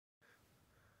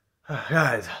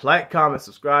Guys, like, comment,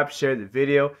 subscribe, share the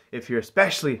video if you're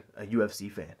especially a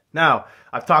UFC fan. Now,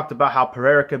 I've talked about how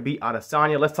Pereira can beat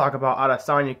Adesanya. Let's talk about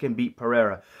Adesanya can beat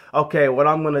Pereira. Okay, what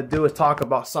I'm going to do is talk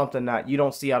about something that you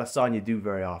don't see Adesanya do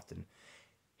very often.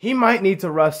 He might need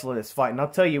to wrestle in this fight, and I'll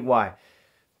tell you why.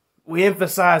 We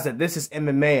emphasize that this is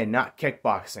MMA and not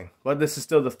kickboxing, but this is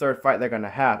still the third fight they're going to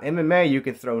have. MMA, you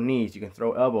can throw knees, you can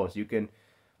throw elbows, you can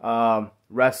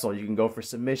wrestle, you can go for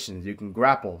submissions, you can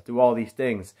grapple, do all these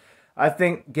things. I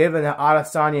think given that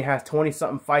Adesanya has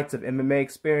 20-something fights of MMA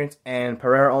experience and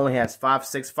Pereira only has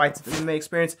 5-6 fights of MMA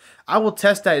experience, I will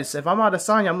test that. If I'm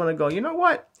Adesanya, I'm going to go, you know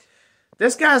what?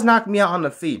 This guy's knocked me out on the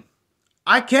feet.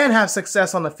 I can have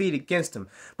success on the feet against him,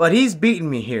 but he's beaten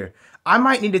me here. I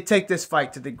might need to take this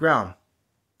fight to the ground,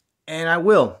 and I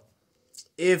will.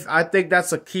 I think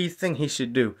that's a key thing he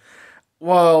should do.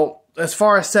 Well, as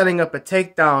far as setting up a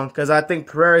takedown, because I think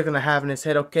Pereira's going to have in his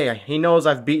head, okay, he knows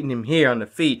I've beaten him here on the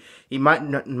feet. He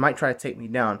might try to take me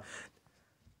down.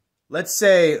 Let's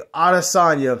say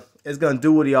Adesanya is going to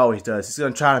do what he always does. He's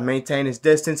going to try to maintain his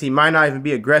distance. He might not even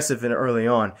be aggressive in it early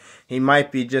on. He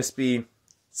might just be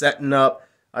setting up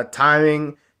a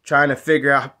timing, trying to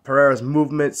figure out Pereira's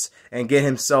movements and get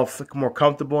himself more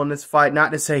comfortable in this fight.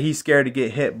 Not to say he's scared to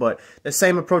get hit, but the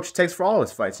same approach he takes for all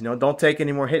his fights. You know, don't take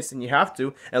any more hits than you have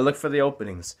to and look for the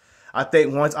openings. I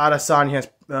think once Adesanya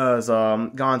has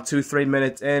gone 2-3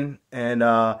 minutes in and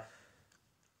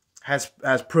has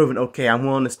proven, okay, I'm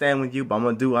willing to stand with you, but I'm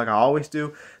going to do like I always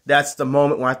do, that's the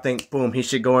moment where I think, boom, he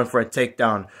should go in for a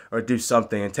takedown or do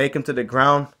something and take him to the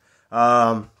ground.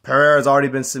 Pereira's already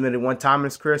been submitted one time in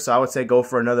his career, so I would say go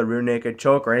for another rear naked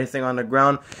choke or anything on the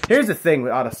ground. Here's the thing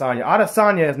with Adesanya.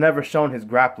 Adesanya has never shown his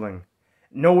grappling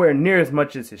nowhere near as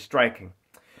much as his striking.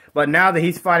 But now that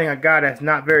he's fighting a guy that's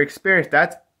not very experienced,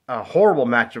 that's a horrible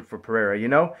matchup for Pereira, you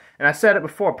know? And I said it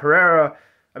before,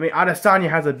 Adesanya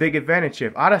has a big advantage here.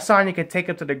 If Adesanya can take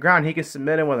him to the ground, he can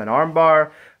submit him with an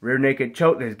armbar, rear naked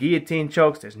choke, there's guillotine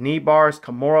chokes, there's knee bars,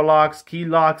 Kimura locks, key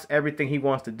locks, everything he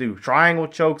wants to do. Triangle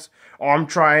chokes, arm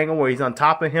triangle where he's on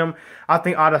top of him. I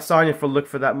think Adesanya will look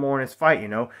for that more in his fight, you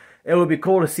know. It would be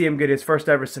cool to see him get his first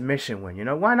ever submission win, you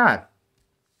know. Why not?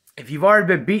 If you've already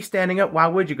been beat standing up, why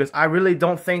would you? Because I really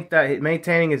don't think that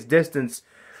maintaining his distance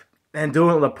and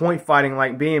doing the point fighting,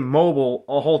 like being mobile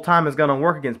the whole time, is going to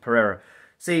work against Pereira.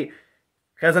 See,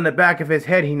 because in the back of his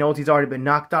head, he knows he's already been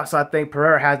knocked out, so I think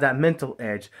Pereira has that mental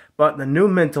edge. But the new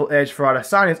mental edge for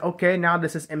Adesanya is, okay, now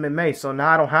this is MMA, so now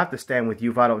I don't have to stand with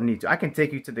you if I don't need to. I can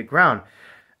take you to the ground.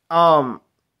 And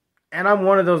I'm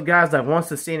one of those guys that wants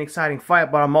to see an exciting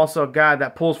fight, but I'm also a guy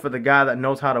that pulls for the guy that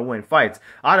knows how to win fights.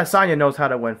 Adesanya knows how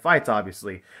to win fights,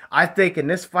 obviously. I think in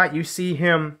this fight, you see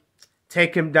him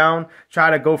take him down, try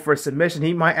to go for a submission.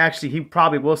 He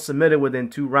probably will submit it within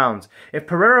 2 rounds. If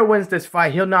Pereira wins this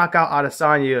fight, he'll knock out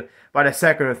Adesanya by the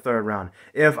second or third round.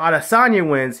 If Adesanya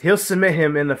wins, he'll submit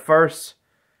him in the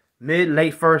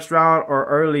late first round or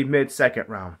early mid-second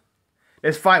round.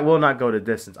 This fight will not go the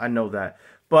distance. I know that.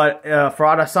 But for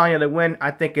Adesanya to win,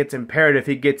 I think it's imperative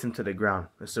he gets him to the ground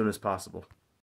as soon as possible.